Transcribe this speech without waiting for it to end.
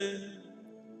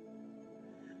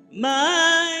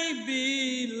My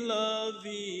beloved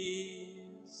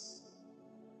is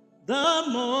the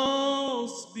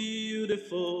most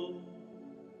beautiful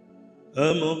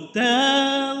among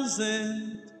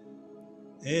thousands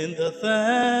and a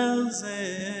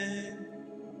thousand.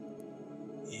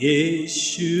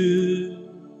 Yeshua.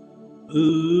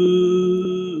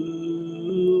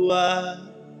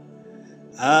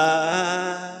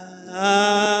 Ah,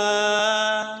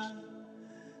 ah,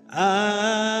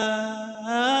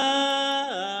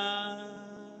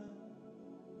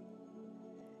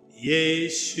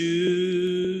 Yeshua.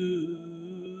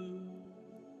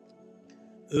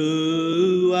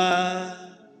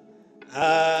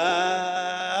 Ah,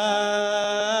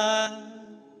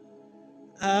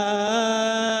 ah.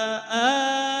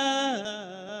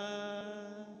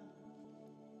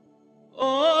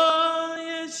 Oh,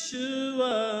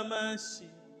 Yeshua Mashiach,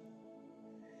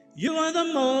 you are the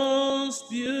most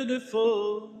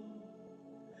beautiful.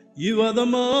 You are the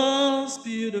most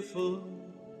beautiful.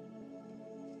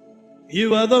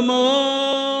 You are the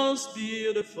most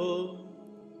beautiful.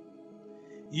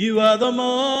 You are the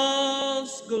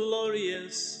most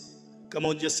glorious. Come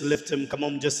on, just lift him. Come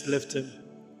on, just lift him.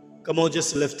 Come on,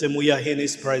 just lift him. We are in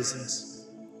his presence.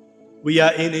 We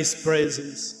are in his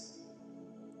presence.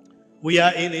 We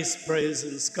are in his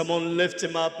presence. Come on, lift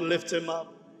him up, lift him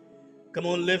up. Come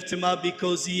on, lift him up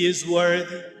because he is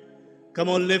worthy. Come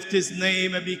on, lift his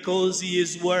name because he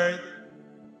is worthy.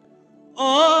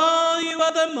 Oh, you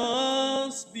are the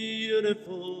most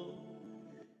beautiful.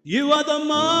 You are the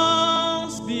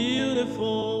most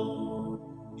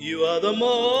beautiful. You are the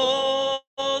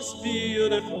most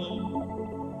beautiful.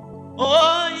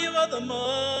 Oh, you are the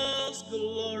most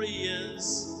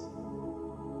glorious.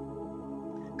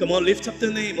 Come on, lift up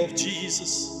the name of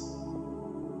Jesus.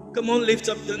 Come on, lift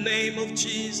up the name of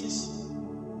Jesus.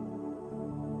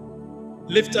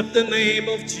 Lift up the name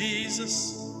of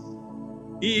Jesus.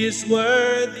 He is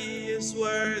worthy, he is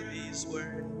worthy, he is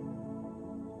worthy.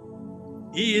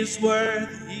 He is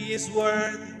worthy, he is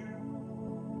worthy.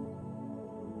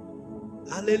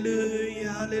 Hallelujah,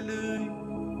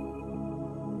 hallelujah.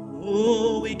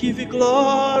 Oh, we give you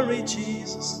glory,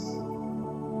 Jesus.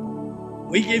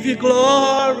 We give you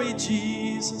glory,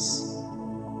 Jesus.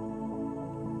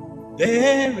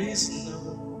 There is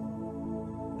none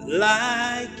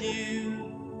like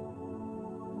you.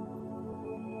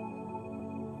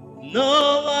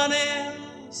 No one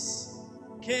else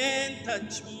can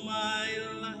touch my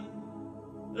life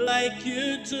like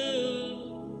you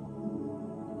do.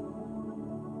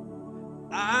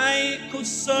 I could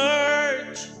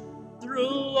search through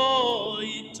all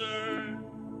eternity,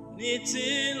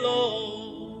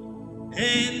 Lord,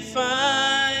 and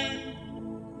find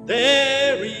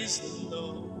there is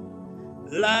no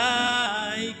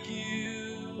like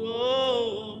you.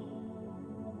 Oh,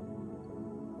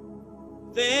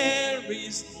 there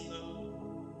is no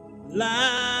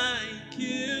like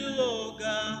you, oh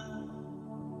God,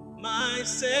 my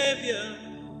Savior.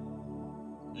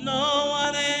 No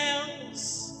one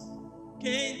else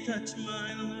can touch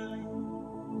my life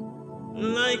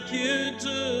like you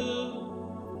do.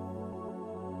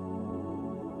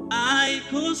 I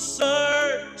could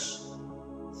search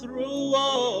through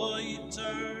all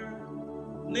eternity,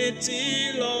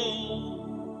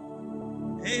 Lord,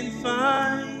 and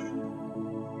find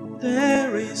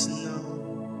there is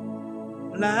no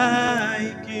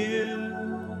like you.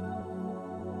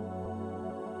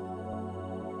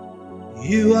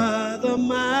 You are the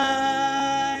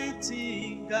mighty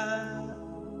God,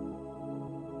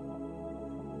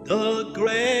 the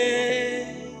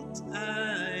great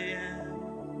I am.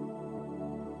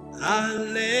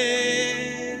 Hallelujah,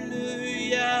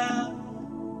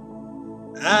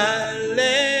 hallelujah.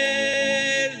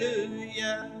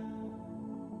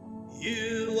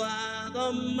 You are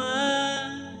the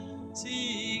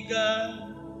mighty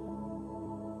God,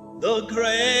 the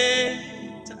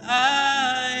great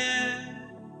I am.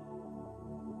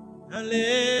 Hallelujah,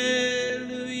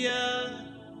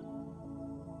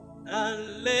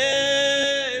 hallelujah,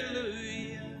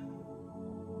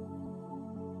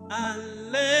 hallelujah,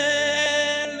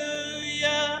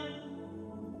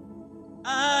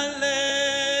 hallelujah,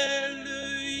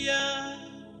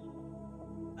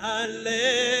 hallelujah,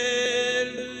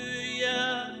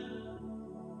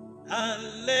 hallelujah,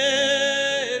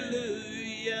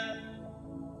 hallelujah,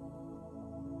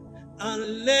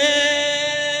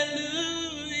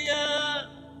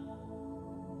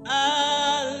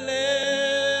 hallelujah,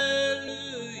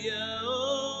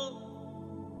 oh,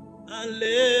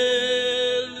 hallelujah,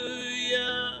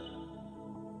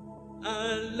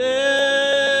 hallelujah.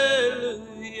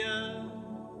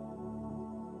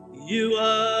 You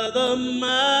are the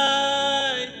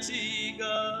mighty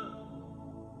God,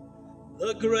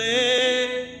 the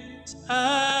great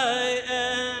I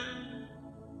am.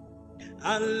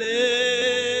 Hallelujah,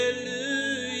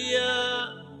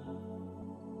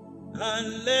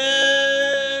 hallelujah.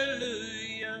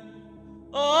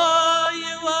 Oh,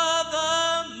 you are the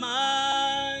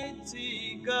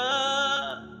mighty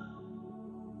God.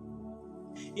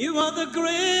 You are the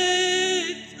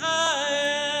great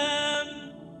I am.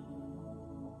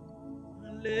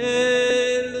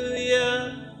 Hallelujah,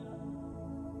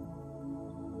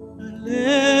 hallelujah.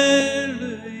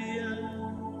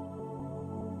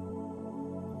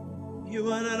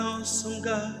 You are an awesome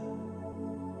God.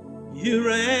 You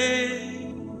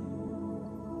reign.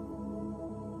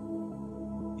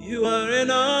 You are an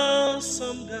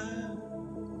awesome God.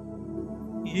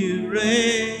 You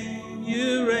reign.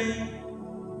 You reign.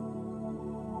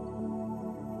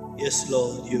 Yes,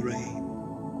 Lord, you reign.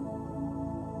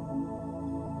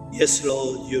 Yes,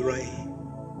 Lord, you reign.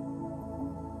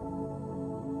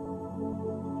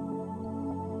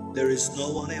 There is no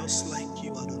one else like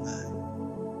you, Adonai.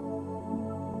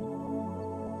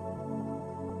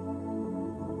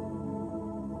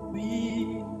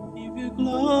 We give you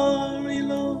glory,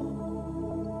 Lord,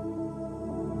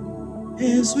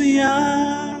 as we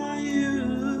honor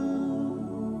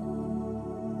you.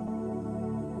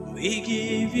 We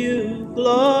give you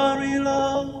glory,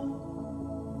 Lord,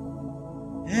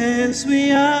 as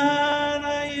we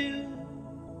honor you.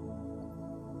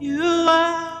 You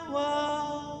are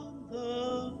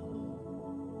wonderful.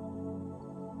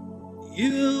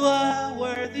 You are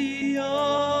worthy,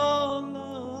 oh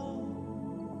Lord.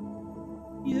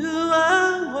 You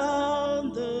are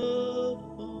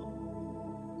wonderful.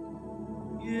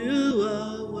 You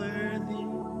are worthy,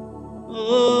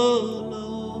 oh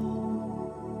Lord.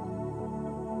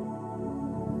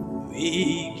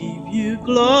 We give you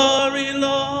glory,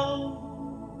 Lord,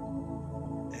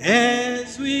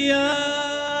 as we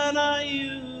honor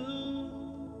you.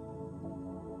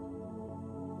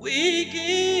 We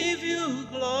give you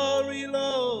glory,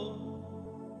 Lord,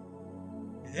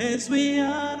 as we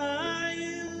honor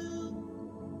you.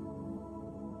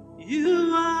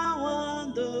 You are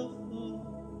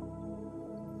wonderful.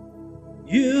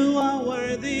 You are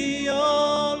worthy,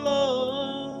 oh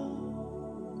Lord.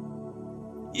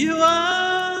 You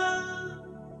are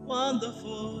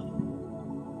wonderful.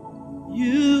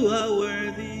 You are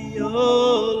worthy,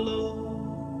 oh Lord.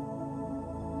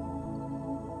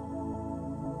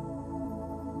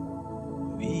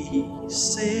 We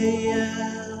say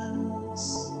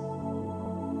yes,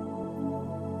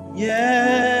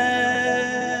 yes,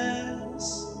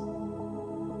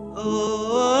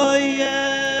 oh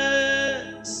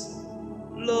yes,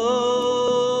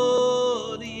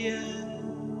 Lord,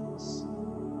 yes.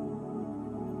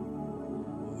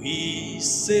 We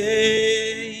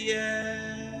say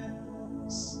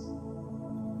yes,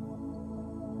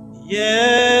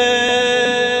 yes,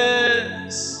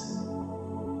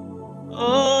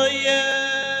 oh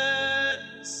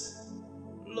yes,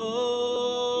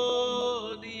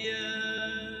 Lord,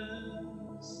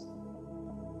 yes.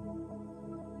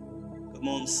 Come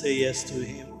on, say yes to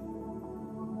him.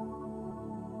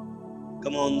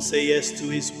 Come on, say yes to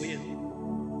his will.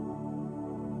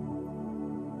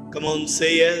 Come on,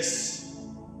 say yes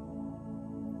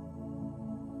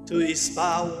to his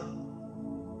power.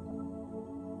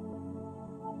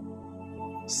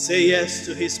 Say yes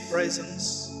to his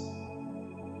presence.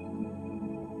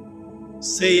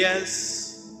 Say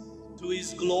yes to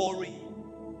his glory.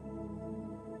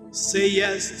 Say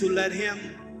yes to let him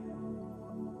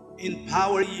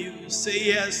empower you. Say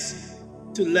yes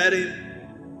to let him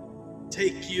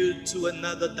take you to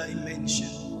another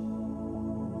dimension.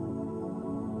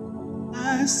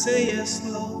 I say yes,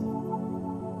 Lord.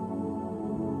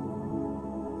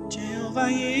 Jehovah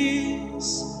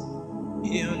is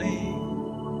your name.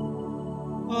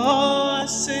 Oh, I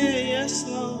say yes,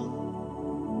 Lord.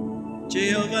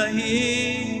 Jehovah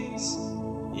is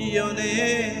your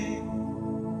name.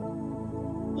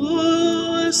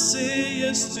 Oh, I say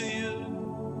yes to you.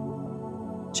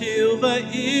 Jehovah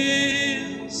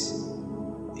is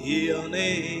your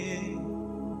name.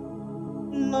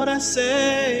 Lord, I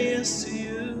say yes to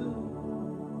you.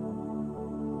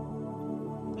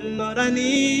 Lord, I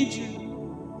need you.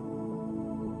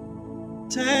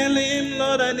 Tell him,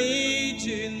 Lord, I need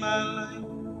you in my life.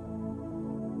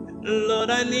 Lord,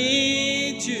 I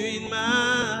need you in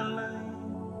my life.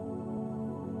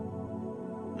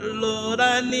 Lord,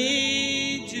 I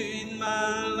need you in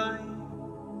my life.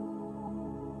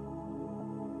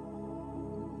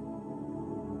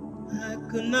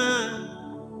 Hakuna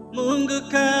Mungu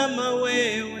kama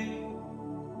wewe.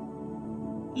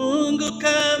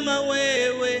 kama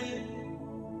wewe,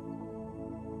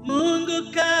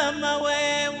 Mungu kama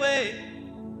wewe,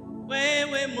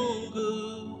 wewe Mungu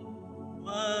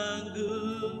wangu.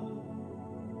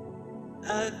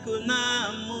 Hakuna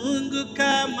Mungu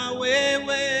kama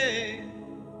wewe,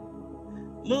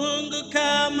 Mungu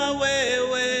kama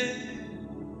wewe,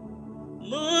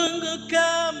 Mungu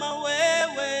kama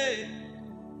wewe,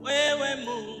 wewe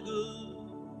Mungu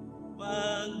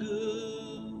wangu.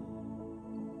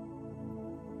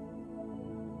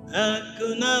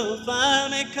 Hakuna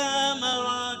ufalme kama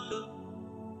wako,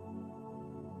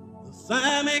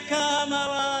 ufalme kama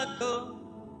wako,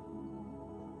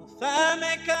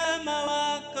 ufalme kama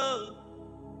wako,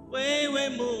 wewe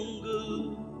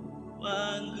Mungu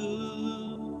wangu.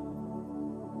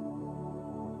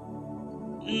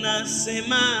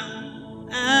 Nasema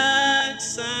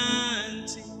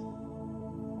asante,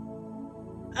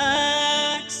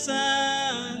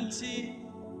 asante,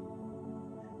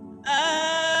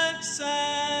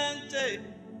 asante,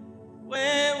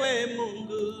 wewe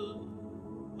Mungu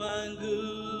wangu.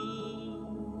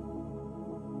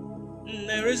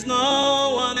 There is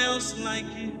no one else like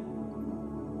you.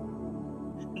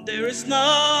 There is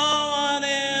no one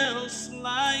else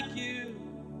like you.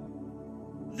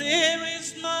 There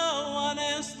is no one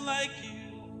else like you.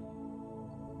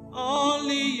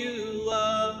 Only you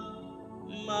are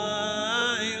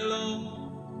my Lord.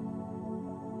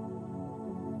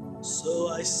 So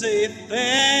I say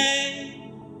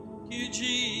thank you,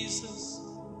 Jesus.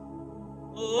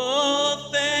 Oh,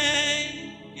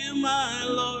 thank you, my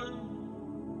Lord.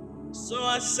 So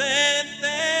I say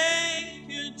thank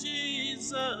you,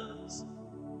 Jesus.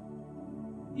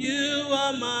 You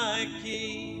are my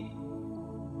King,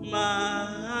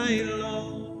 my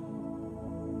Lord.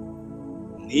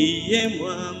 Niye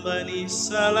mwamba ni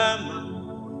salama,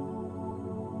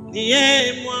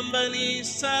 niye mwamba ni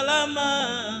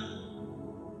salama,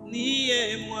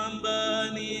 niye mwamba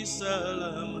ni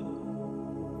salama,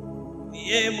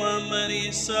 niye mwamba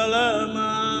ni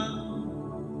salama.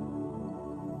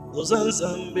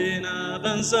 Ozanzambe na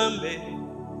banzambe,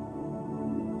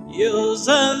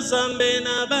 yozanzambe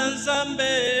na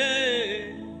banzambe,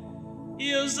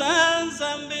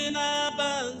 yozanzambe na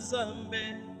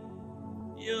banzambe,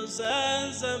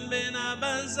 yozanzambe na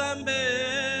banzambe,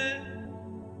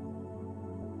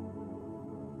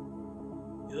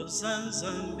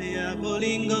 yozanzambe ya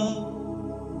bolingo,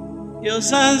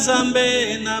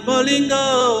 yozanzambe na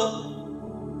bolingo,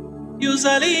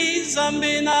 yozali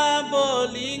zambe na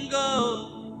bolingo,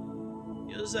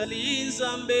 yozali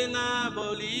zambe na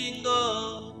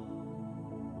bolingo.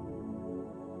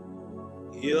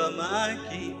 You are my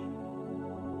King,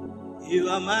 you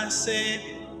are my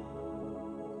Savior,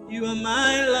 you are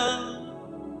my love,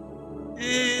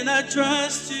 and I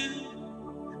trust you.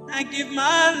 I give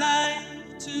my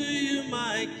life to you,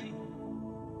 my King.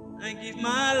 I give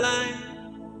my life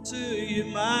to you,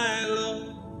 my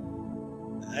Lord.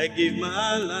 I give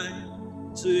my life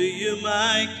to you,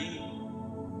 my King.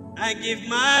 I give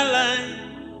my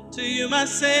life to you, my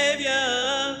Savior.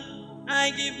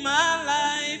 I give my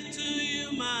life to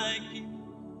you, my King.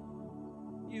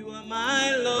 You are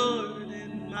my Lord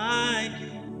and my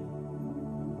King.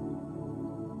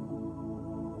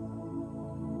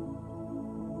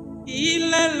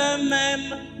 Il est le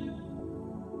même,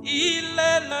 il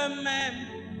est le même,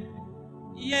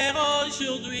 hier,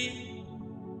 aujourd'hui.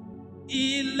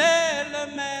 Il est le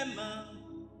même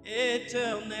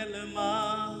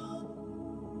éternellement.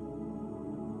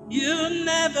 You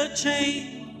never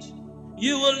change,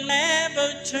 you will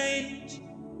never change.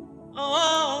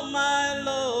 Oh my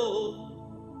Lord,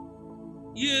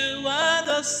 you are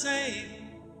the same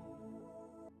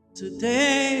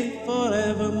today,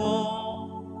 forevermore.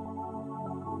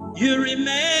 You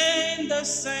remain the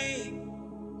same,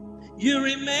 you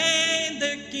remain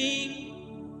the King.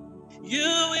 You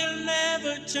will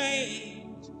never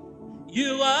change.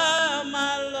 You are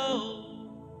my Lord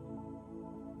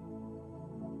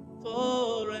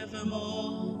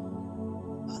forevermore.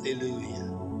 Hallelujah.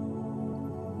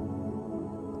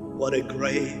 What a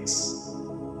great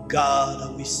God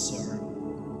that we serve.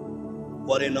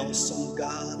 What an awesome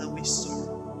God that we serve.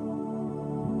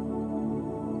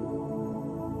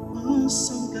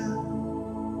 Awesome God.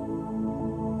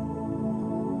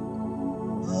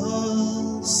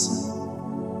 Awesome.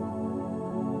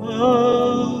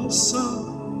 Awesome,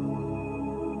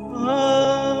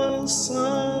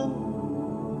 awesome,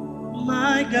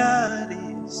 my God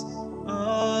is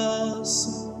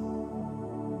awesome,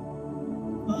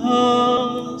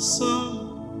 awesome,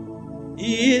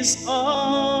 is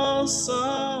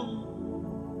awesome,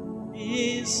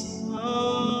 is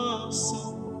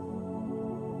awesome,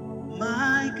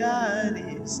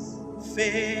 God is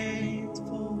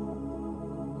faithful.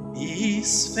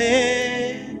 He's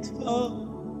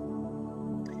faithful.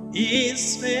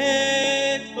 He's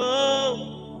faithful.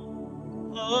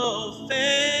 Oh,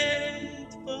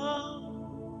 faithful.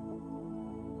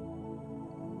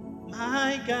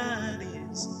 My God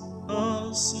is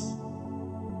awesome.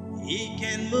 He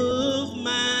can move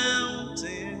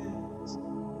mountains.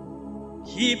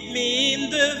 Keep me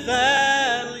in the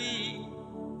valley.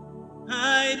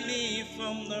 Hide me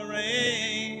from the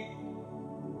rain.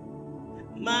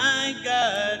 My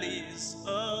God is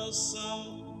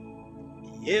awesome.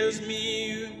 He hears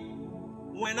me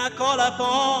when I call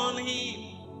upon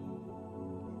Him.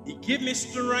 He gives me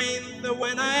strength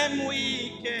when I am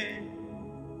weak.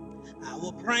 I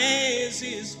will praise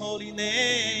His holy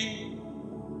name.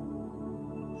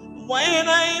 When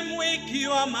I am weak,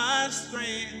 You are my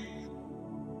strength.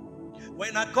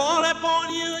 When I call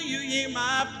upon You, You hear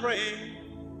my prayer.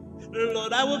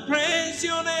 Lord, I will praise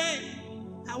Your name.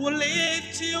 I will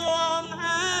lift You on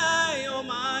high, oh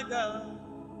my God.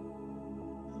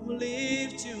 I will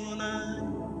lift You on high.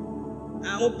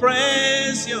 I will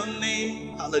praise Your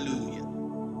name. Hallelujah.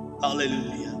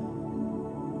 Hallelujah.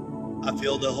 I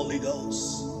feel the Holy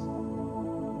Ghost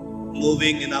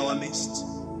moving in our midst.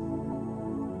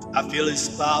 I feel His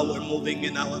power moving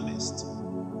in our midst.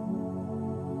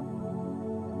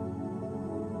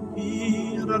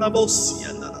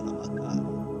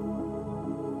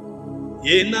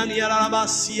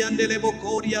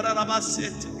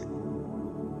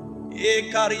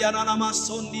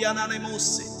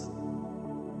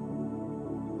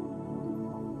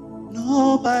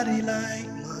 Nobody like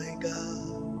my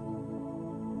God.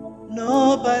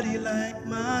 Nobody like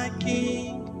my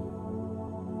King.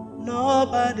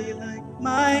 Nobody like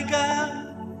my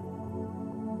God.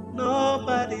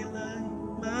 Nobody like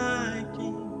my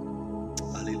King.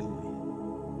 Hallelujah.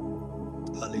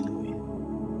 Hallelujah.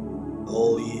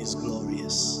 Oh, He is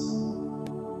glorious.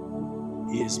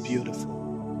 He is beautiful.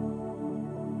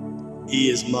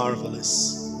 He is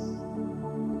marvelous.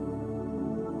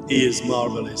 He is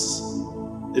marvelous.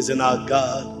 Isn't our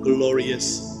God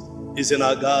glorious? Isn't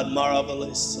our God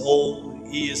marvelous? Oh,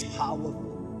 He is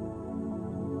powerful.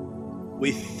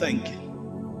 We thank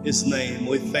His name.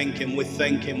 We thank Him. We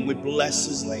thank Him. We bless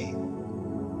His name.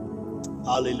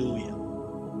 Hallelujah.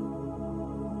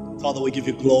 Father, we give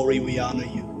You glory. We honor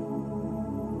You.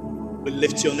 We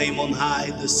lift Your name on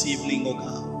high this evening, oh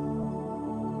God.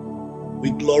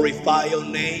 We glorify Your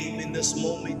name in this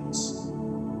moment.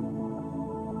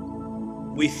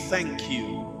 We thank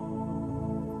You.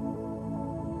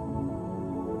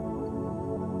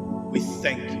 We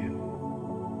thank You.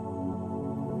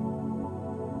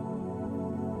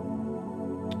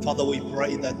 Father, we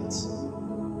pray that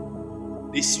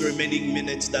these remaining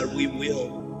minutes that we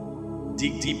will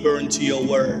dig deeper into Your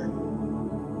word.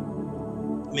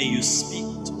 May You speak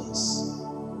to us.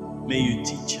 May You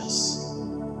teach us.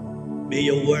 May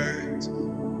Your word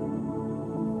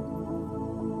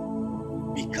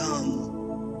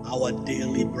become our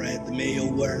daily bread. May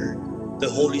Your word, the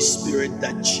Holy Spirit,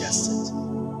 digest it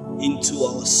into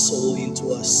our soul,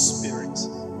 into our spirit.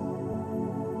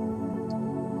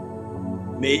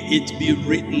 May it be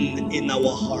written in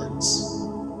our hearts.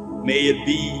 May it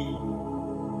be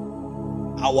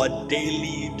our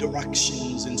daily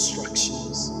directions,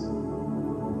 instructions.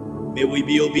 May we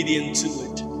be obedient to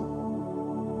it.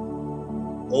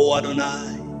 Oh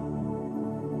Adonai,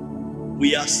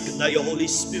 we ask that Your Holy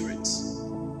Spirit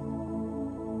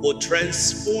will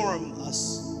transform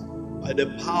us by the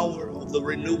power of the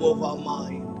renewal of our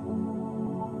mind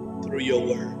through Your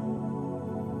word.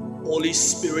 Holy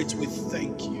Spirit, we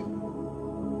thank You.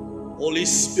 Holy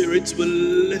Spirit, we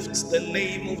lift the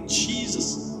name of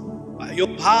Jesus by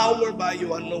Your power, by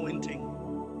Your anointing.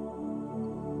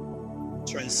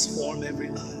 Transform every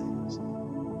life.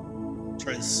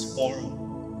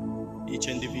 Transform each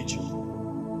individual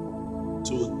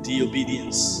to the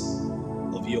obedience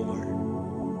of Your word.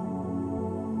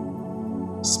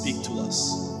 Speak to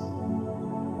us.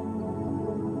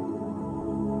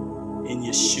 In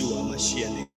Yeshua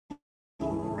Mashiach name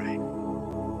we pray.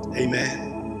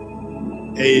 Amen.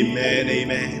 Amen.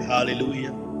 Amen.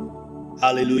 Hallelujah.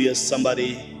 Hallelujah,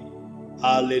 somebody.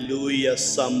 Hallelujah,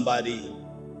 somebody.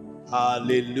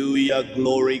 Hallelujah.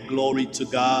 Glory, glory to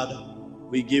God.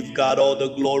 We give God all the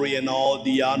glory and all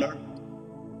the honor.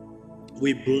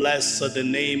 We bless the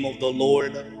name of the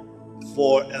Lord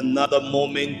for another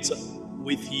moment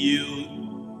with you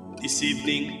this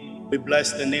evening. We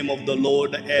bless the name of the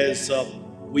Lord as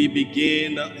we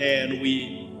begin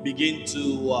to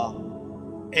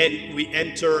and we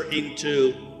enter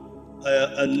into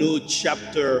a new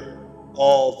chapter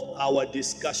of our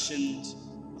discussions,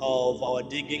 of our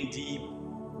digging deep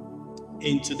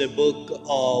into the book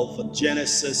of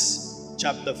Genesis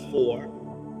chapter 4.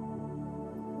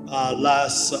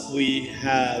 Last we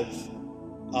have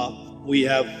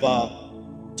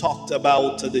talked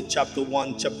about the chapter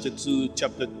 1, chapter 2,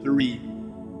 chapter 3,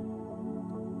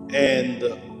 and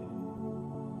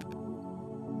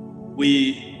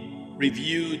we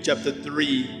reviewed chapter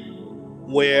 3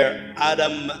 where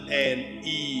Adam and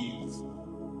Eve,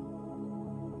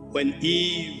 when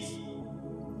Eve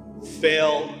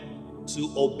failed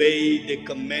to obey the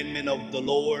commandment of the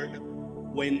Lord,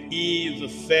 when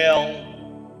Eve failed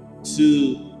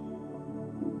to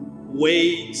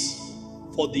wait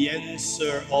for the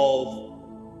answer of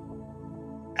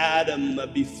Adam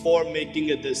before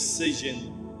making a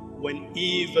decision, when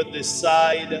Eve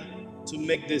decided to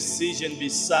make decision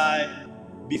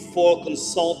before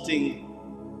consulting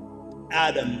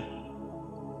Adam,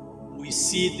 we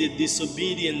see the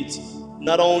disobedience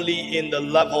not only in the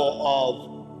level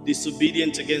of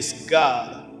disobedience against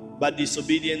God, but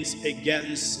disobedience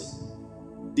against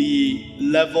the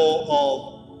level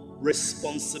of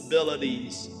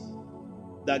responsibilities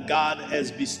that God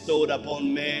has bestowed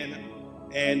upon man,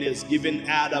 and has given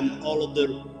Adam all of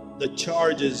the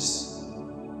charges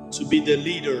to be the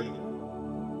leader.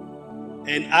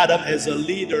 And Adam, as a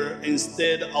leader,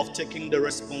 instead of taking the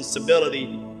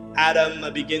responsibility,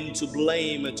 Adam began to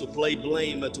blame, to play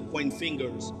blame, to point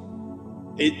fingers.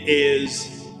 It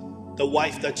is the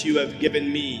wife that you have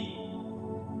given me.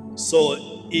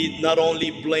 So he not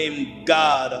only blamed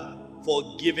God for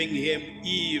giving him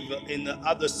Eve in the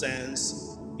other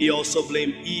sense, he also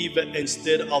blamed Eve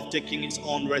instead of taking his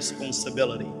own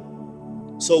responsibility.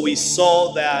 So we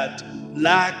saw that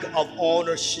lack of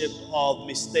ownership of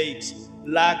mistakes,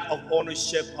 lack of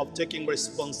ownership of taking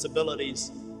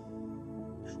responsibilities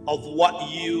of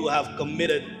what you have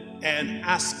committed, and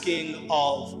asking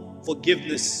of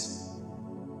forgiveness,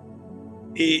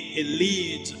 it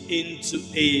leads into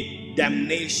a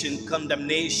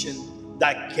condemnation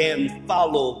that can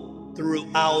follow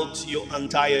throughout your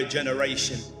entire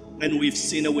generation. And we've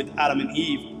seen it with Adam and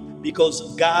Eve,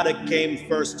 because God came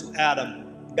first to Adam.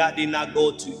 God did not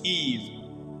go to Eve.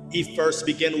 He first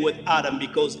began with Adam,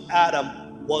 because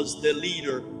Adam was the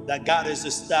leader that God has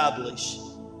established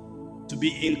to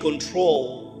be in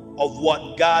control of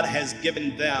what God has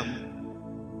given them.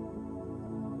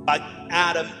 But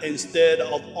Adam, instead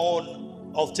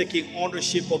of taking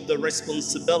ownership of the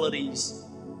responsibilities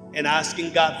and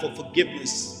asking God for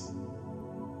forgiveness,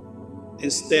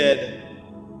 instead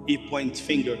he points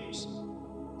fingers.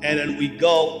 And then we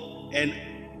go, and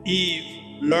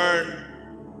Eve learned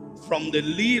from the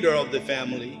leader of the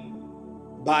family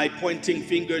by pointing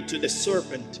finger to the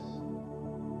serpent.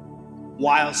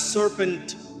 While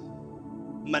serpent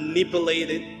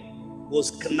manipulated, was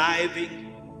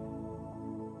conniving,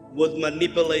 was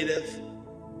manipulative,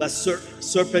 but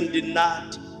serpent did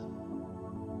not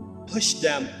push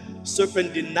them.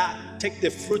 Serpent did not take the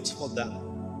fruit for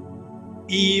them.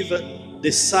 Eve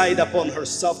decided upon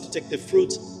herself to take the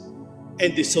fruit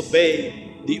and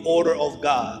disobey the order of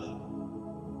God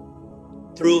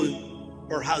through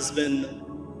her husband,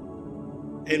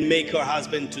 and make her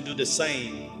husband to do the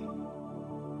same.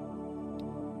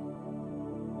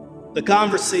 The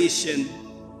conversation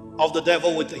of the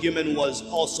devil with the human was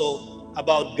also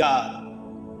about God.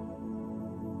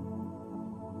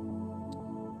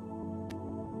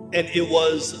 And it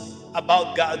was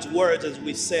about God's words, as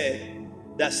we said,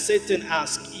 that Satan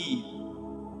asked Eve.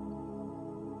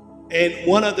 And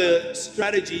one of the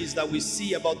strategies that we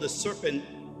see about the serpent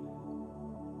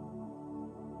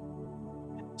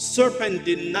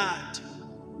did not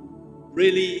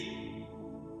really,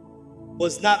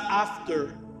 was not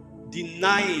after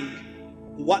denying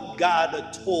what God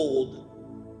had told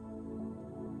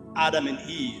Adam and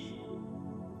Eve.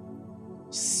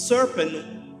 Serpent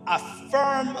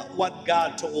affirmed what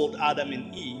God told Adam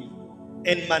and Eve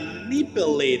and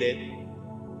manipulated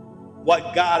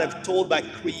what God had told by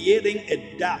creating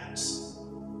a doubt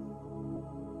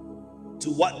to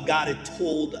what God had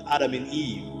told Adam and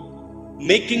Eve,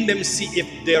 making them see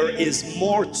if there is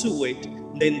more to it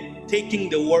than taking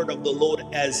the word of the Lord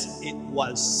as it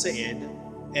was said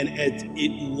and as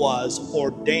it was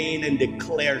ordained and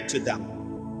declared to them.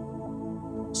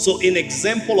 So an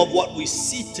example of what we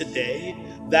see today,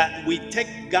 that we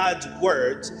take God's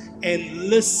words and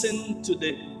listen to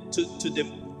the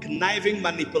conniving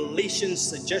manipulation,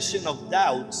 suggestion of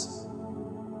doubts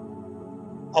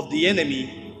of the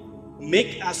enemy,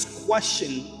 make us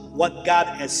question what God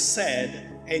has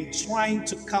said and trying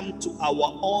to come to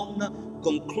our own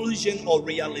conclusion or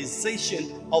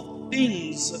realization of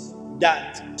things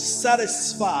that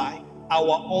satisfy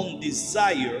our own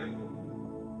desire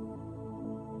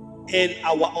and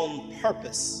our own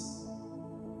purpose.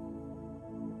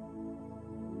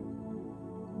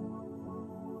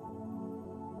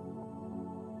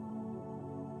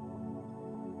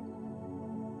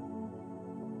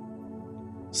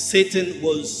 Satan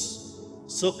was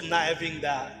so conniving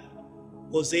that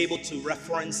was able to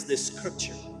reference the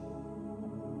scripture.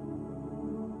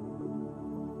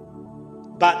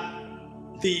 But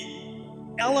the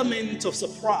element of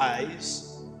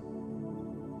surprise,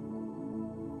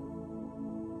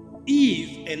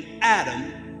 Eve and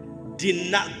Adam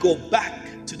did not go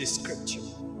back to the scripture,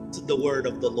 to the word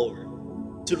of the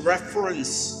Lord, to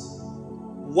reference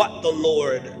what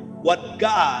what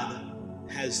God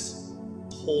has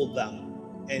told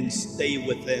them, and stay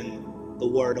within the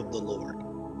word of the Lord.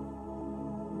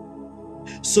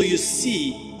 So you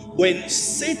see, when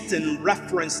Satan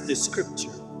referenced the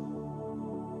scripture,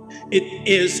 it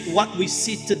is what we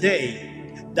see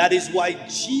today. That is why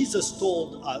Jesus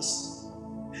told us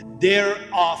there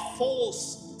are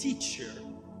false teachers,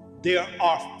 there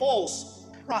are false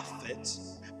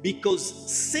prophets,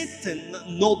 because Satan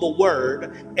knows the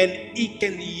word and he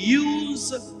can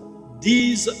use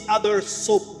these other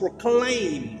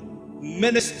so-proclaimed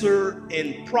ministers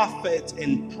and prophets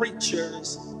and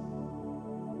preachers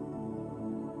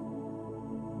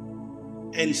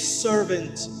and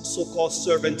servants, so-called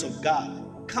servants of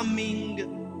God, coming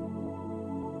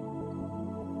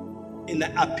in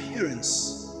the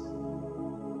appearance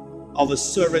of a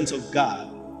servant of God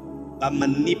by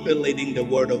manipulating the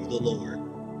word of the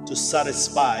Lord to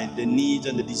satisfy the needs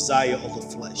and the desire of the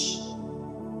flesh.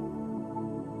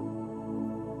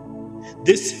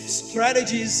 These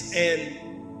strategies and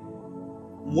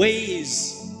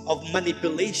ways of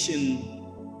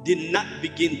manipulation did not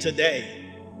begin today.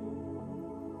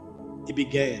 It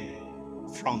began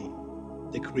from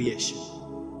the creation.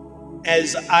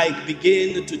 As I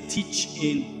begin to teach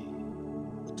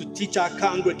our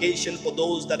congregation, for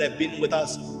those that have been with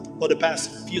us for the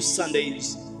past few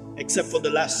Sundays, except for the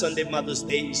last Sunday, Mother's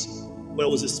Days, where it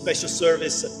was a special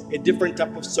service, a different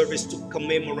type of service to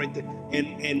commemorate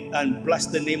and bless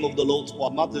the name of the Lord to our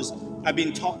mothers. I've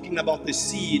been talking about the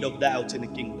seed of doubt in the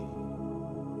kingdom.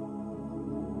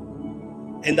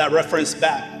 And that reference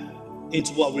back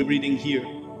into what we're reading here.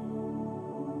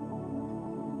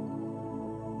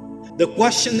 The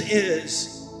question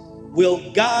is,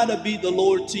 will God be the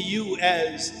Lord to you,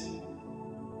 as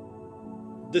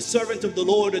the servant of the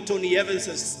Lord, Tony Evans,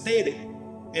 has stated?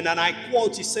 And I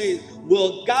quote, he says,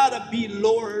 will God be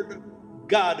Lord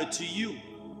God to you?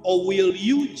 Or will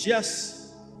you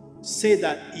just say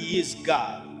that he is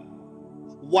God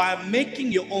while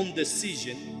making your own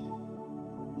decision?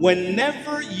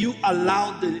 Whenever you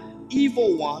allow the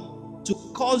evil one to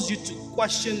cause you to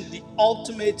question the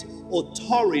ultimate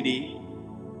authority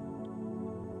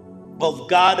of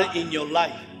God in your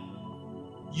life,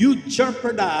 you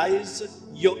jeopardize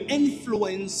your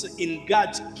influence in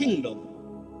God's kingdom.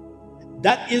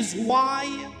 That is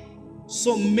why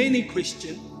so many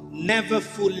Christians never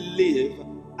fully live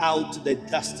out their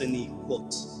destiny.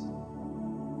 Quote.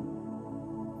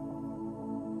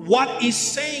 What he's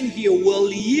saying here,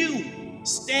 will you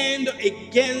stand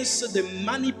against the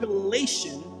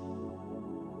manipulation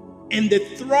and the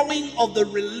throwing of the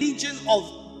religion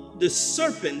of the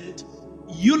serpent,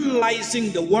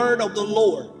 utilizing the word of the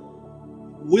Lord?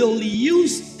 Will you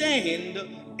stand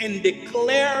and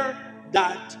declare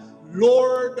that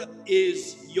Lord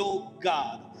is your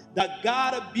God, that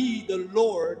God be the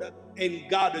Lord and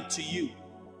God to you,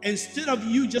 instead of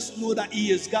you just know that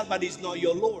he is God but he's not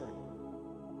your Lord?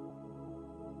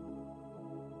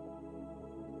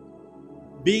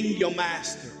 Being your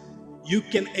master, you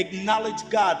can acknowledge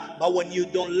God, but when you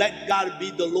don't let God be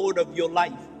the Lord of your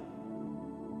life,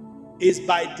 is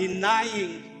by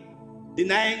denying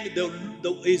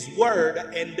his word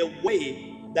and the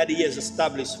way that he has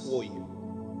established for you.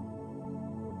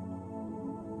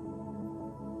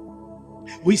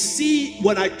 We see,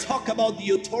 when I talk about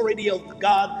the authority of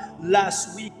God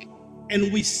last week,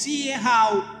 and we see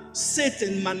how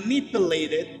Satan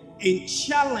manipulated and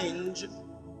challenged,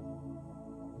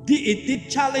 it did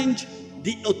challenge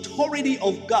the authority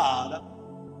of God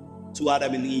to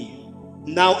Adam and Eve.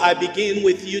 Now I begin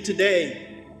with you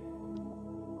today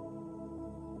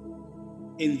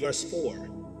in verse 4.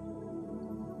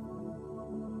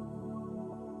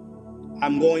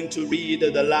 I'm going to read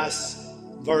the last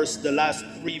verse, the last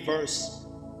 3 verses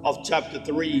of chapter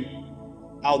 3,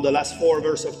 out the last 4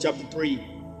 verses of chapter 3,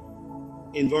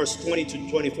 in verse 20 to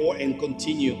 24, and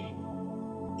continue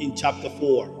in chapter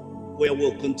 4, where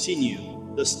we'll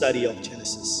continue the study of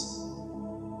Genesis.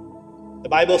 The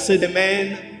Bible said the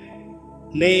man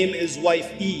named his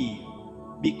wife Eve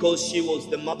because she was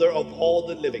the mother of all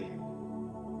the living.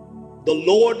 The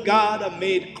Lord God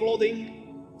made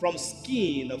clothing from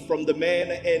skin from the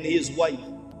man and his wife,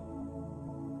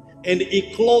 and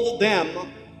he clothed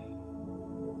them.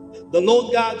 The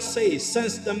Lord God says,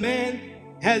 since the man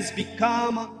has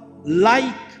become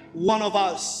like one of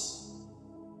us,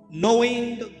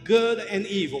 knowing good and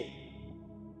evil,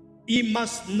 he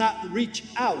must not reach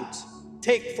out,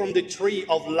 take from the tree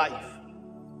of life.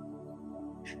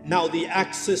 Now the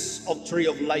access of tree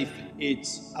of life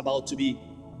is about to be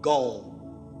gone.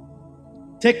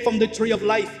 Take from the tree of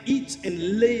life, eat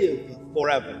and live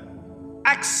forever.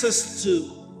 Access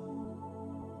to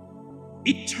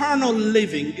eternal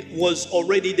living was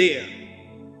already there,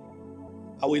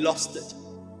 but we lost it.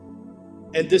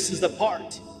 And this is the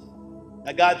part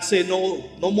that God said,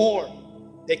 no more.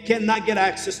 They cannot get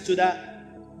access to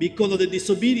that because of the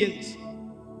disobedience.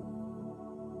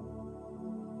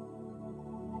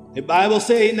 The Bible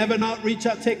says, never not reach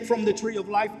out, take from the tree of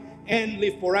life and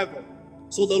live forever.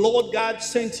 So the Lord God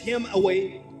sent him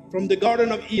away from the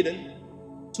Garden of Eden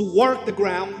to work the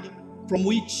ground from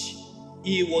which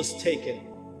he was taken.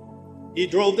 He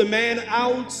drove the man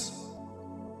out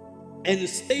and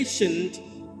stationed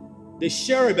the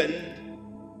cherubim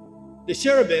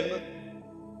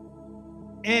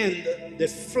and the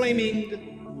flaming,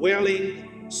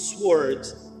 whirling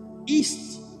swords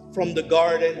east from the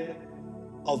Garden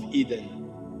of Eden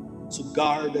to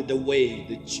guard the way,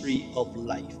 the tree of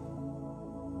life.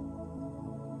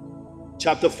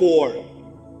 Chapter 4.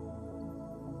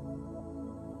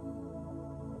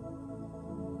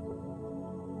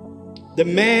 The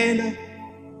man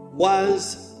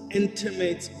was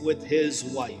intimate with his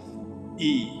wife,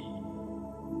 Eve,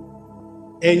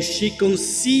 and she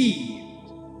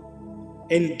conceived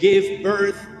and gave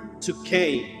birth to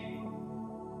Cain.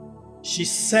 She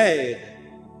said,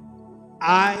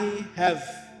 I have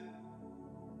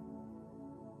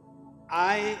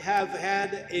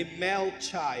had a male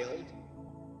child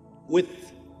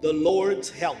with the Lord's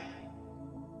help.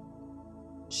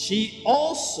 She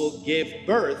also gave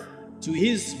birth to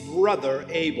his brother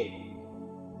Abel.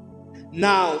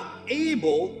 Now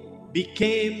Abel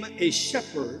became a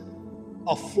shepherd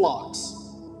of flocks,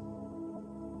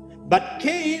 but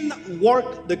Cain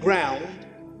worked the ground.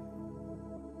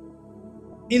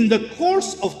 In the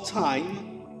course of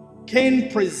time,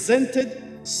 Cain presented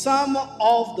some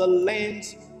of the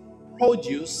land's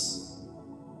produce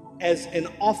as an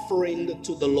offering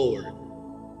to the Lord.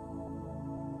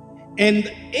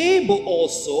 And Abel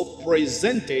also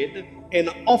presented an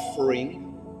offering,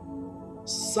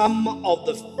 some of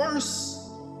the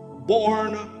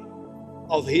firstborn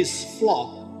of his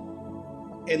flock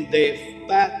and the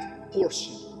fat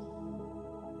portion.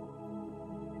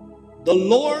 The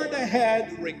Lord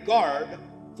had regard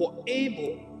for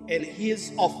Abel and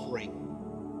his offering,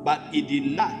 but he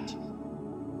did not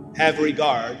have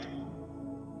regard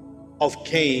of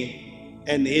Cain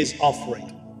and his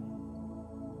offering.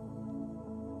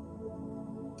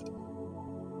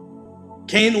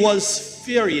 Cain was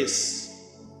furious,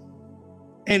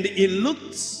 and he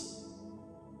looked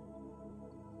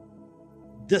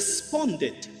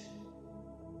despondent.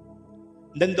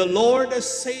 Then the Lord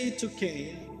said to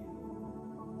Cain,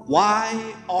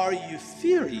 why are you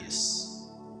furious?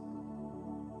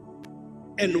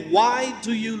 And why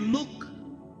do you look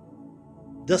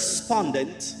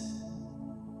despondent?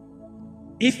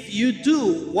 If you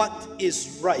do what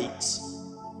is right,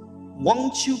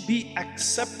 won't you be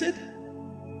accepted?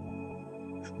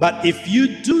 But if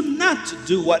you do not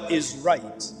do what is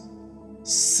right,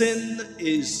 sin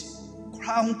is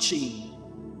crouching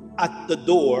at the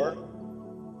door.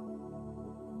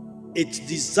 Its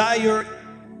desire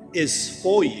is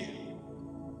for you,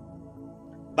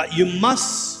 but you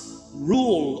must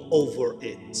rule over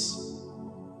it.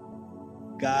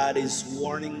 God is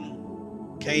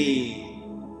warning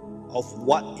Cain of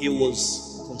what he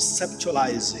was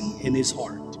conceptualizing in his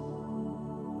heart.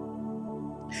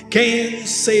 Cain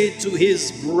said to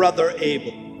his brother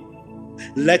Abel,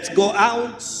 let's go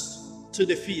out to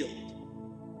the field.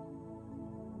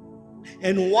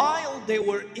 And while they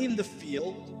were in the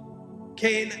field,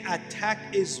 Cain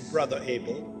attacked his brother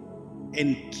Abel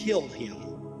and killed him.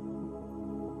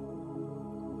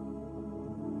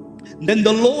 Then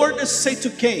the Lord said to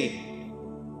Cain,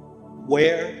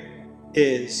 where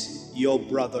is your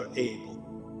brother Abel?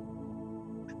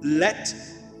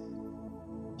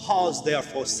 Pause there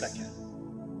for a second.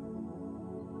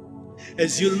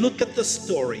 As you look at the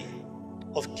story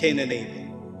of Cain and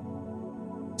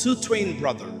Abel, two twin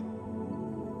brothers,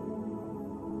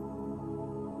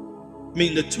 I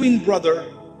mean, the twin brother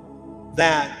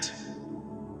that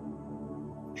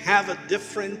have a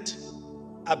different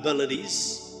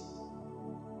abilities.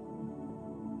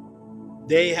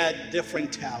 They had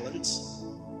different talents.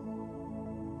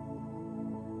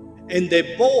 And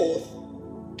they both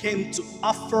came to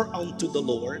offer unto the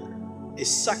Lord a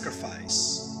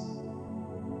sacrifice.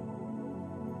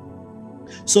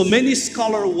 So many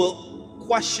scholars will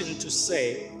question to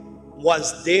say,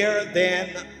 was there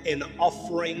then an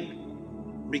offering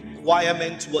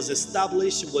requirement was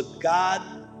established? What God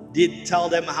did tell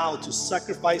them how to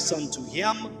sacrifice unto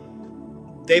Him?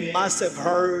 They must have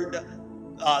heard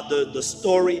the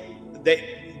story.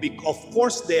 Of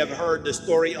course, they have heard the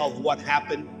story of what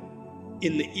happened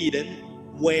in Eden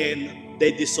when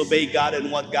they disobeyed God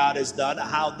and what God has done,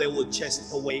 how they were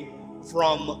chased away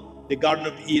from the Garden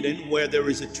of Eden where there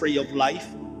is a tree of life.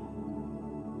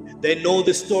 They know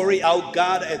the story how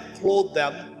God had clothed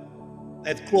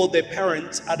their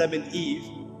parents, Adam and Eve,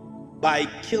 by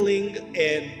killing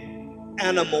an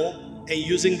animal and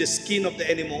using the skin of the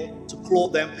animal to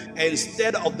clothe them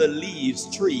instead of the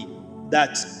leaves tree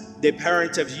that their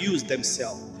parents have used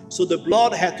themselves. So the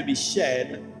blood had to be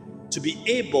shed to be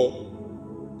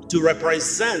able to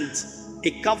represent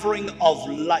a covering of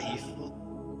life,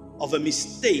 of a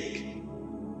mistake,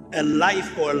 a life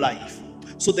for a life.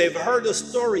 So they've heard the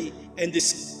story and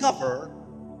discover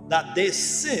that their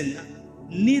sin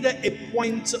needed a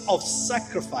point of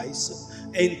sacrifice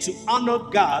and to honor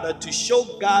God, to show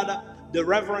God the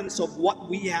reverence of what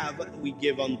we have, we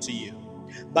give unto you.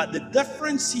 But the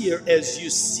difference here, as you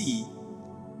see,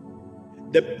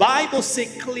 the Bible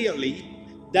says clearly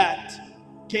that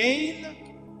Cain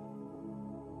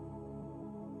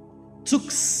took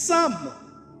some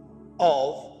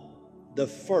of the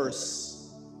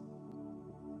first,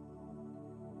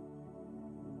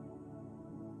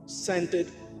 sent it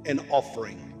an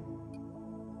offering.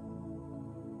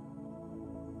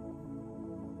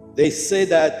 They say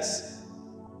that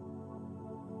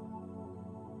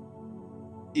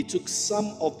he took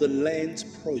some of the land's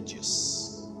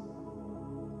produce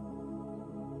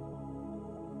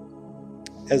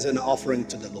as an offering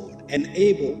to the Lord. And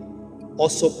Abel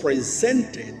also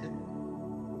presented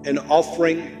an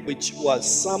offering which was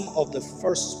some of the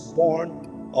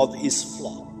firstborn of his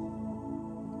flock.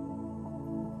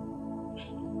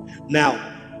 Now,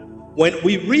 when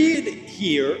we read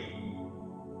here,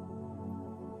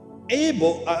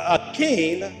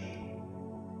 Cain,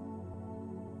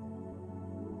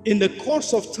 in the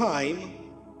course of time,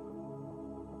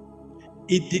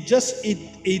 he did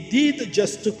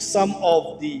just took some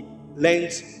of the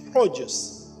land's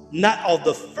produce, not of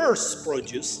the first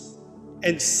produce.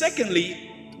 And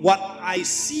secondly, what I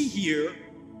see here,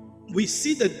 we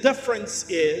see the difference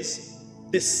is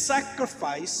the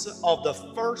sacrifice of the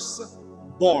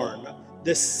firstborn,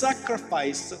 the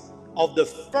sacrifice of the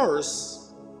first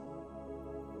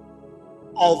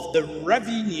of the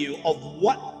revenue of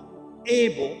what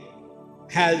Abel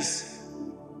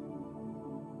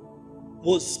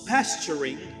was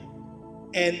pasturing,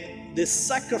 and the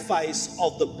sacrifice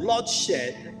of the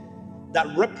bloodshed that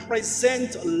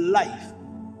represent life.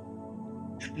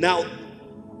 Now,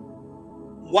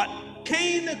 what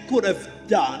Cain could have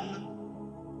done,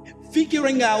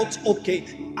 figuring out, okay,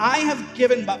 I have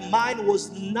given, but mine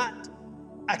was not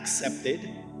accepted,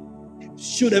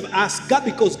 should have asked God,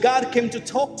 because God came to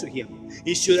talk to him.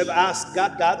 He should have asked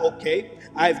God, okay,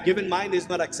 I've given, mine is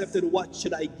not accepted, what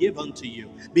should I give unto you?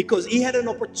 Because he had an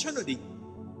opportunity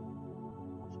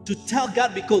to tell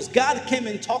God, because God came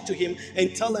and talked to him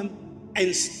and tell him,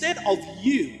 instead of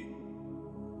you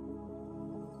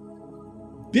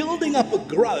building up a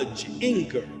grudge,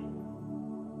 anger,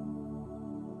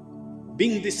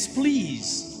 being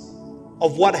displeased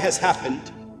of what has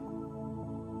happened,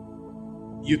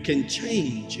 you can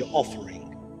change your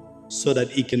offering so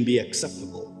that it can be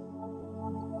acceptable.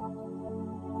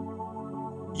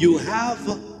 You have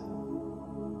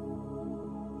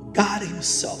God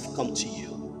himself come to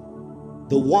you,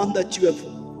 the one that you have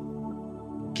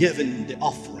given the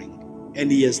offering,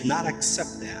 and he has not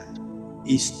accepted that.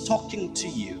 He's talking to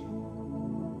you.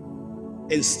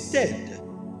 Instead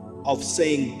of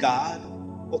saying, God,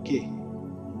 okay,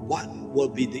 what will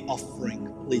be the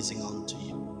offering pleasing unto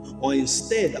you? Or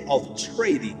instead of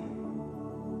trading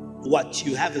what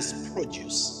you have as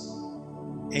produce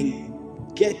and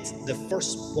get the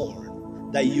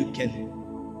firstborn that you can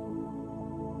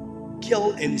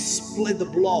kill and split the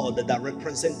blood that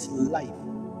represents life,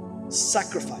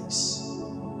 sacrifice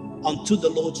unto the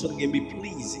Lord so it can be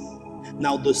pleasing.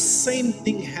 Now the same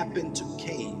thing happened to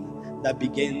Cain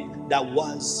that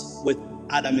was with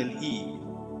Adam and Eve.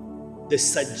 The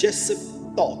suggestive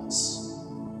thoughts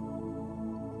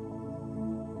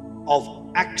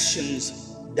of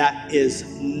actions that is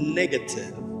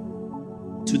negative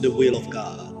to the will of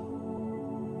God.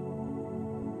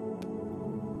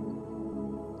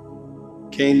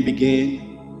 Cain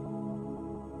began,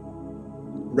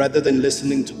 rather than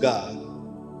listening to God,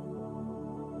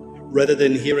 rather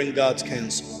than hearing God's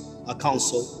counsel,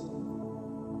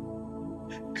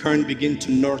 Cain began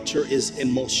to nurture his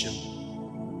emotion.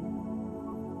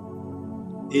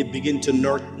 He began to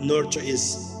nurture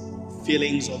his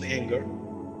feelings of anger,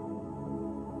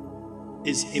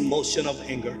 his emotion of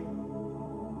anger,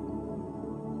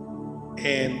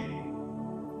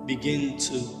 and begin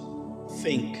to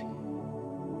think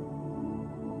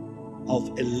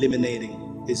of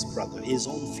eliminating his brother, his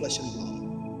own flesh and blood.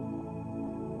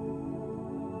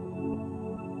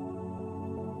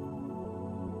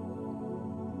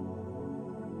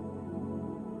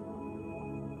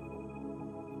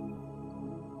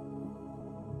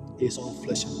 His own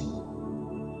flesh and blood.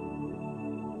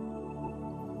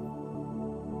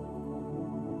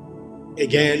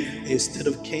 Again, instead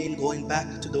of Cain going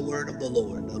back to the word of the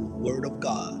Lord, the word of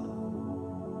God,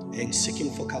 and seeking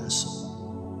for counsel,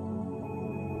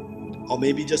 or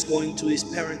maybe just going to his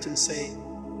parents and say,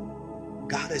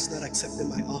 God has not accepted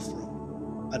my offering,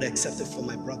 but accepted for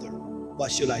my brother.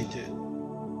 What should I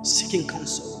do? Seeking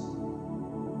counsel,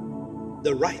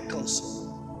 the right counsel.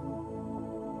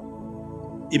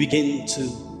 He began to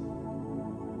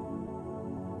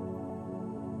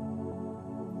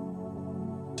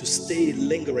stay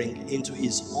lingering into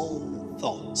his own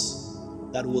thoughts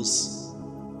that was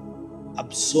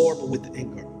absorbed with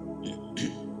anger.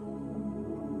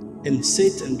 And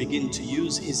Satan began to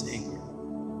use his anger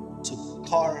to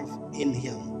carve in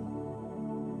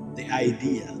him the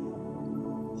idea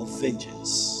of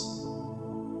vengeance,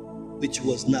 which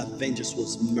was not vengeance,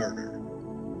 was murder.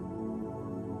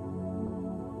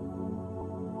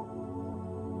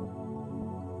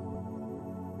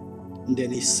 And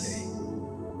then he said,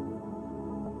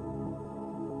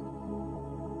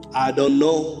 I don't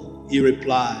know, he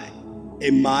replied.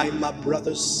 Am I my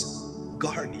brother's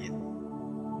guardian?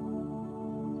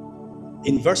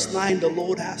 In verse 9, the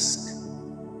Lord asked,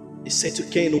 he said to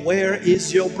Cain, where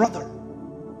is your brother?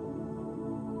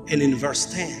 And in verse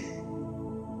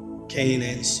 10, Cain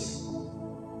answered,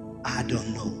 I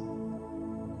don't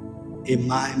know. Am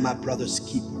I my brother's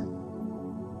keeper?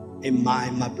 Am I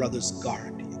my brother's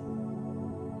guardian?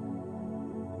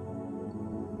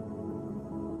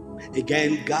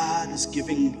 Again, God is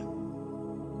giving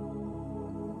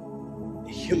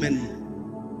human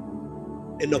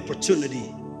an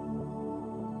opportunity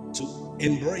to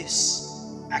embrace,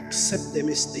 accept their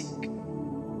mistake,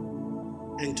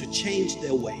 and to change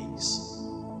their ways.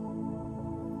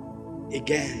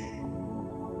 Again,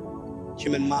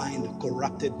 human mind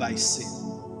corrupted by sin,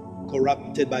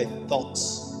 corrupted by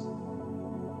thoughts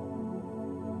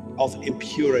of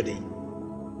impurity,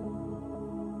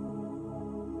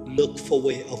 look for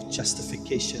way of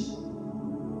justification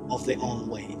of their own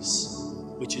ways,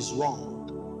 which is wrong.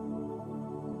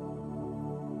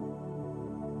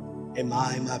 Am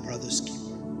I my brother's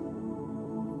keeper?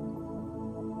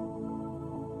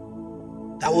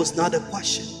 That was not a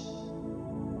question.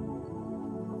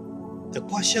 The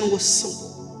question was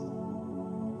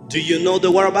simple. Do you know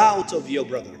the whereabouts of your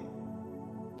brother?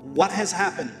 What has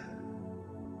happened?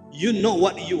 You know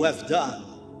what you have done.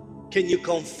 Can you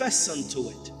confess unto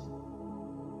it?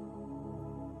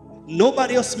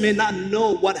 Nobody else may not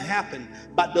know what happened,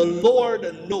 but the Lord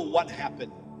knows what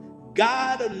happened.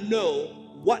 God knows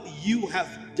what you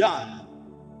have done.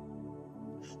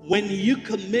 When you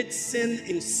commit sin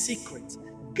in secret,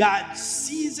 God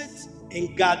sees it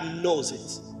and God knows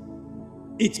it.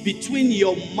 It's between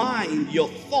your mind, your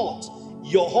thoughts,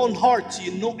 your own heart.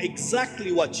 You know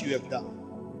exactly what you have done.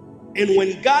 And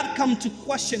when God comes to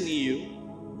question you,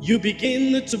 you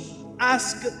begin to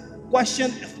ask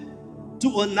question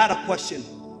to another question.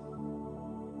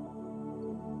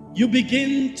 You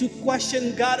begin to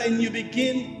question God and you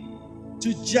begin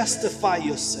to justify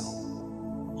yourself.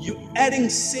 You're adding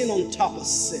sin on top of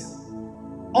sin.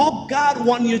 All God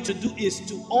wants you to do is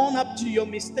to own up to your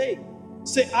mistake.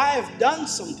 Say, I have done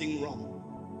something wrong.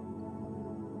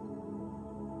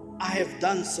 I have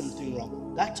done something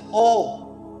wrong. That's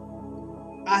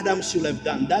all Adam should have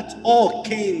done. That's all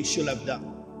Cain should have done.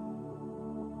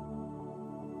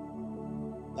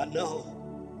 But no,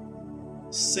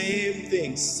 same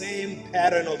thing, same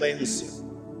pattern of answer,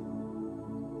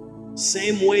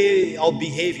 same way of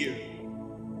behavior.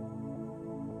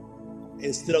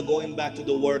 Instead of going back to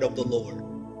the word of the Lord.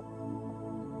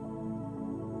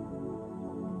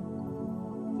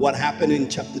 What happened in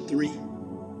chapter 3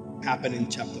 happened in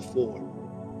chapter 4.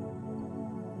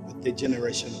 with the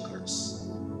generational curse.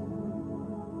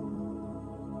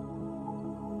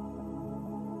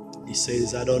 He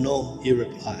says, I don't know, he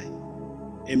replied.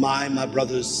 Am I my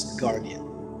brother's guardian?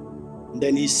 And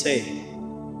then he said,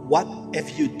 what have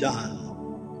you done?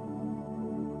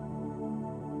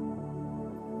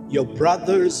 Your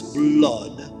brother's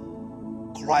blood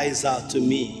cries out to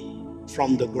me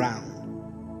from the ground.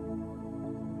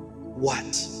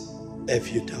 What have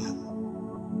you done?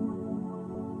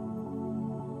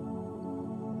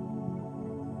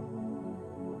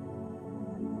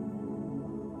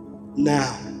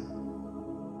 Now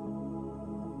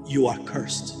you are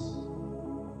cursed,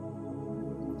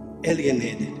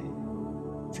 alienated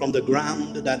from the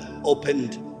ground that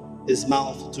opened his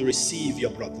mouth to receive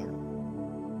your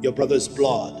brother's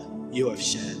blood you have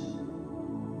shed.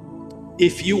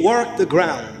 If you work the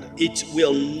ground, it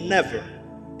will never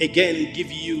again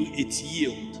give you its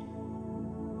yield.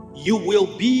 You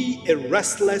will be a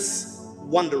restless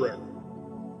wanderer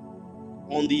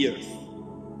on the earth.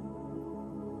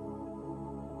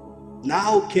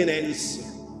 Now Cain answered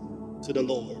to the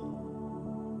Lord,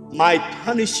 my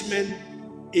punishment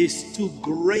is too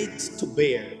great to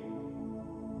bear.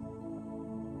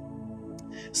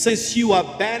 Since you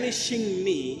are banishing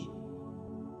me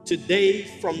today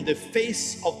from the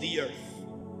face of the earth,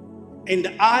 and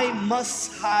I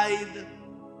must hide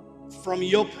from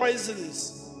your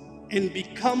presence and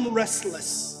become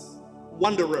restless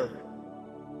wanderer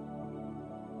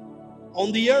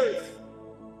on the earth,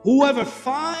 whoever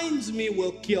finds me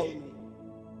will kill me.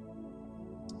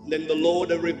 Then the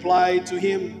Lord replied to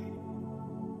him,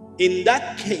 in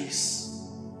that case,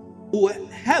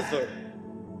 whoever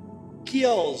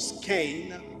kills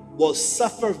Cain will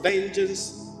suffer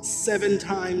vengeance 7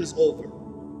 times over.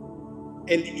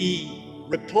 And he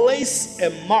replaced a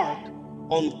mark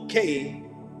on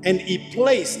Cain, and he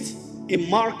placed a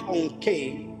mark on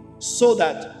Cain so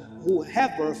that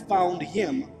whoever found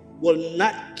him will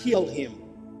not kill him.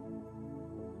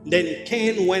 Then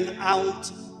Cain went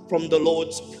out from the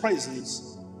Lord's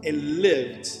presence and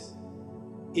lived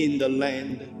in the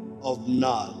land of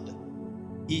Nod,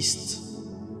 east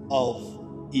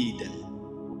of Eden.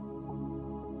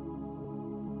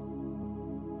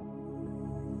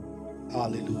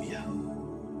 Hallelujah.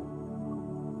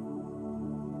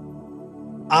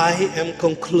 I am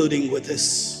concluding with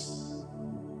this.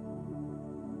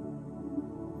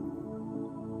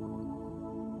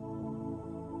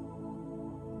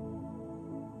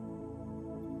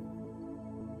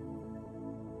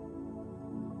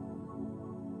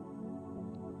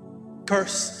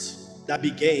 Cursed that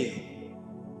began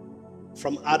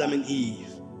from Adam and Eve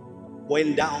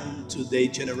went down to their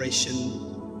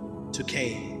generation to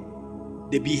Cain.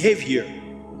 The behavior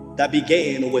that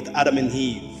began with Adam and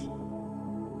Eve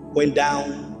went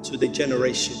down to the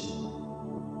generation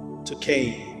to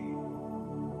Cain.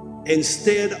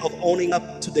 Instead of owning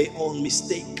up to their own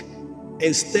mistake,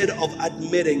 instead of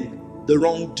admitting the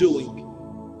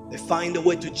wrongdoing, they find a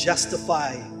way to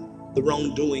justify the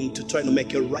wrongdoing to try to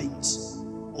make it right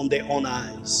on their own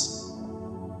eyes.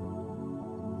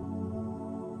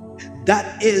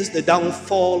 That is the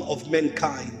downfall of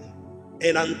mankind.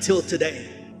 And until today,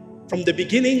 from the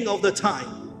beginning of the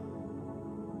time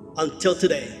until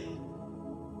today,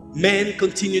 men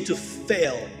continue to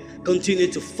fail, continue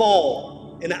to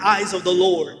fall in the eyes of the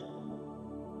Lord.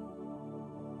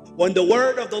 When the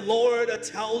word of the Lord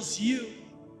tells you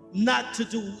not to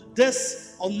do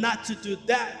this or not to do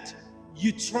that,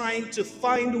 you're trying to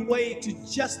find a way to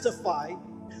justify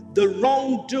the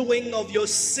wrongdoing of your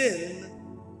sin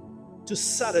to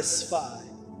satisfy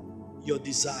your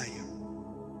desire.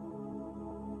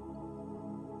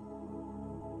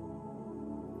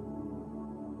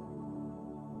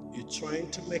 You're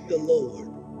trying to make the Lord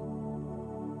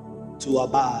to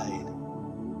abide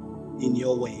in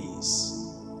your ways.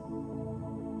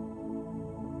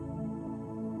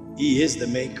 He is the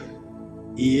maker.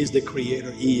 He is the creator.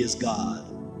 He is God.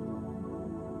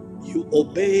 You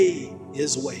obey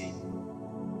his way.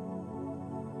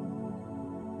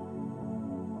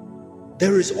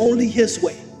 There is only his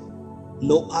way,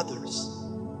 no others.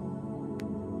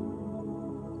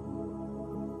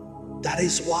 That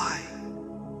is why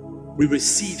we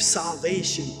receive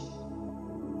salvation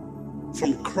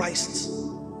from Christ.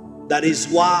 That is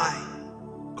why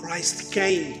Christ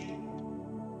came,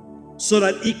 so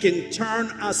that he can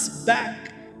turn us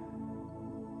back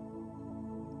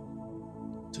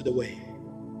to the way.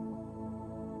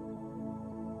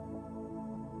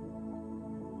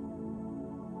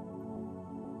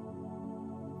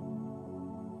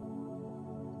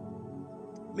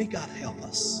 May God help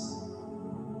us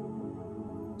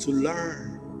to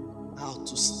learn how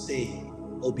to stay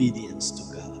obedience to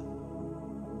God.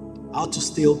 How to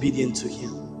stay obedient to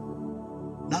Him.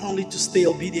 Not only to stay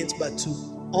obedient, but to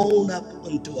own up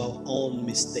unto our own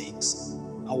mistakes,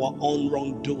 our own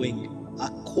wrongdoing,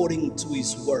 according to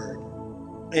His word,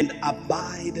 and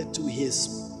abide to His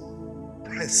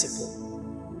principle,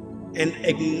 and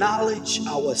acknowledge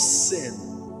our sin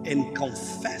and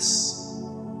confess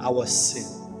our sin,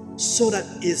 so that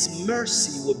His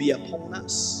mercy will be upon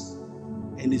us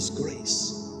and His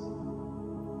grace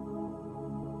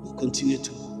will continue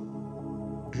to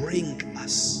bring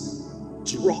us,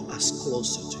 draw us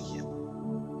closer to Him.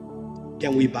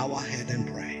 Can we bow our head and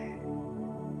pray?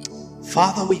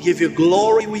 Father, we give you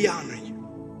glory, we honor you.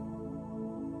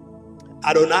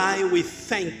 Adonai, we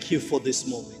thank you for this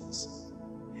moment.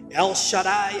 El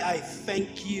Shaddai, I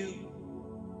thank you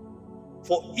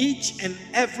for each and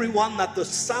every one at the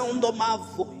sound of my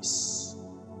voice,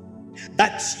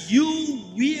 that you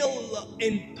will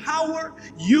empower,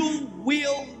 you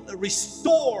will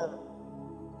restore,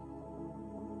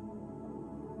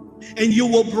 and you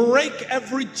will break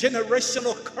every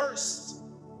generational curse,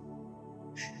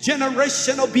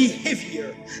 generational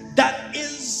behavior that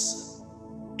is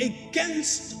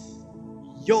against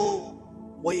your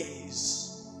ways.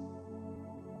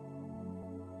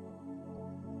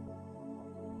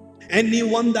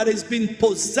 Anyone that has been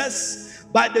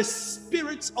possessed by the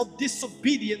spirits of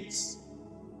disobedience,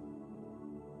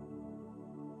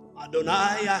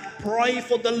 Adonai, I pray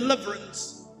for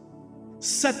deliverance.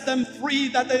 Set them free,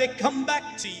 that they come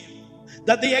back to you,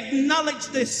 that they acknowledge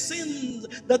their sins,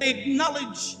 that they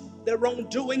acknowledge their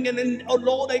wrongdoing, and oh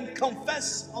Lord, and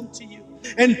confess unto you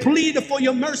and plead for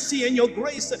your mercy and your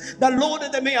grace, that Lord,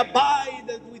 that they may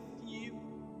abide with you.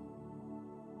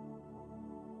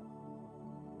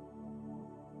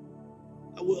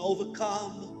 I will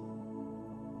overcome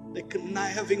the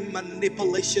conniving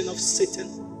manipulation of Satan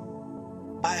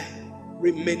by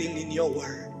remaining in your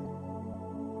word.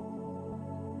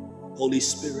 Holy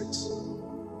Spirit,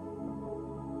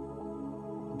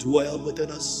 dwell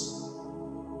within us,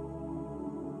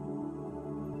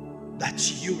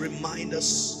 that you remind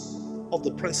us of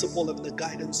the principle of the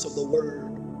guidance of the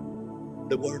word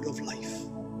of life.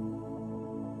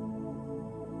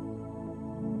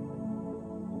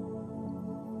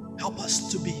 Help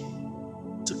us to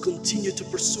continue to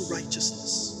pursue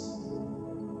righteousness.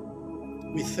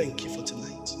 We thank you for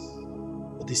tonight,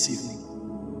 for this evening.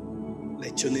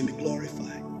 Let your name be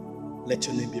glorified. Let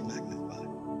your name be magnified.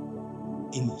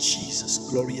 In Jesus'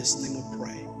 glorious name we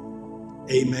pray.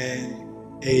 Amen.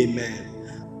 Amen.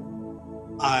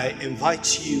 I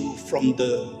invite you from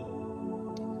the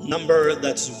number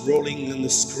that's rolling on the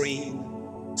screen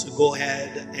to go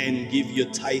ahead and give your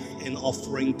tithe and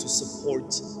offering to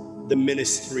support the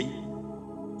ministry.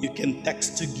 You can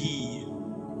text to give,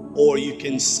 or you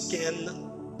can scan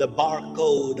the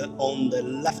barcode on the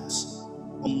left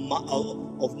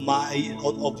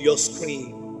of your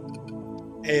screen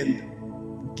and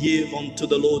give unto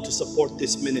the Lord to support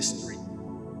this ministry.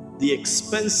 The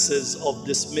expenses of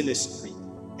this ministry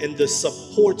and the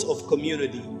support of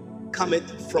community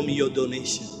cometh from your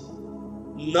donation.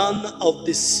 None of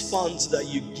these funds that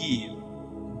you give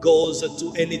goes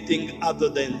to anything other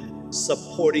than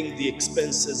supporting the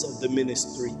expenses of the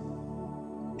ministry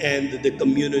and the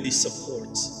community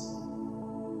support.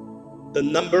 The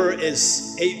number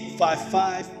is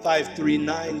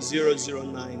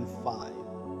 855-539-0095.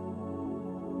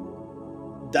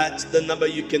 That's the number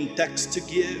you can text to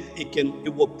give. It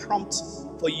will prompt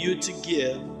for you to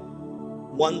give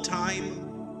one time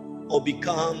or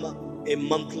become a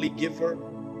monthly giver,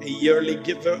 a yearly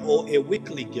giver, or a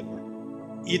weekly giver.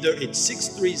 Either it's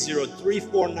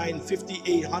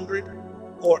 630-349-5800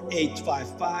 or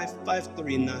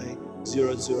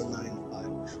 855-539-0095.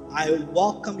 I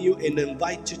welcome you and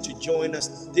invite you to join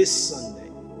us this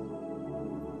Sunday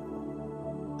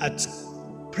at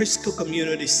Prisco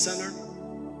Community Center,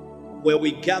 where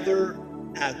we gather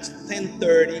at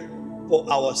 10:30 for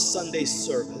our Sunday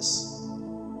service.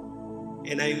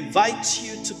 And I invite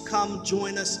you to come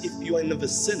join us if you're in the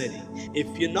vicinity.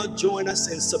 If you're not, join us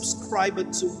and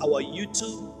subscribe to our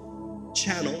YouTube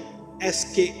channel,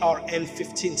 SKRN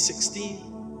 1516.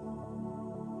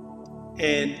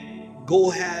 And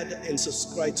go ahead and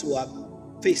subscribe to our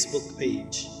Facebook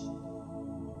page.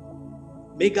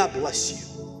 May God bless you.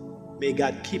 May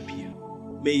God keep you.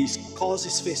 May He cause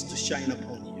His face to shine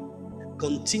upon you.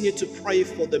 Continue to pray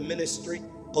for the ministry.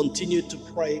 Continue to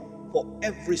pray for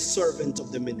every servant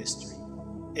of the ministry.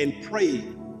 And pray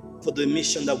for the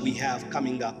mission that we have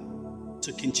coming up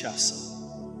to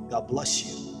Kinshasa. God bless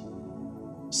you.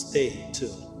 Stay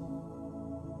tuned.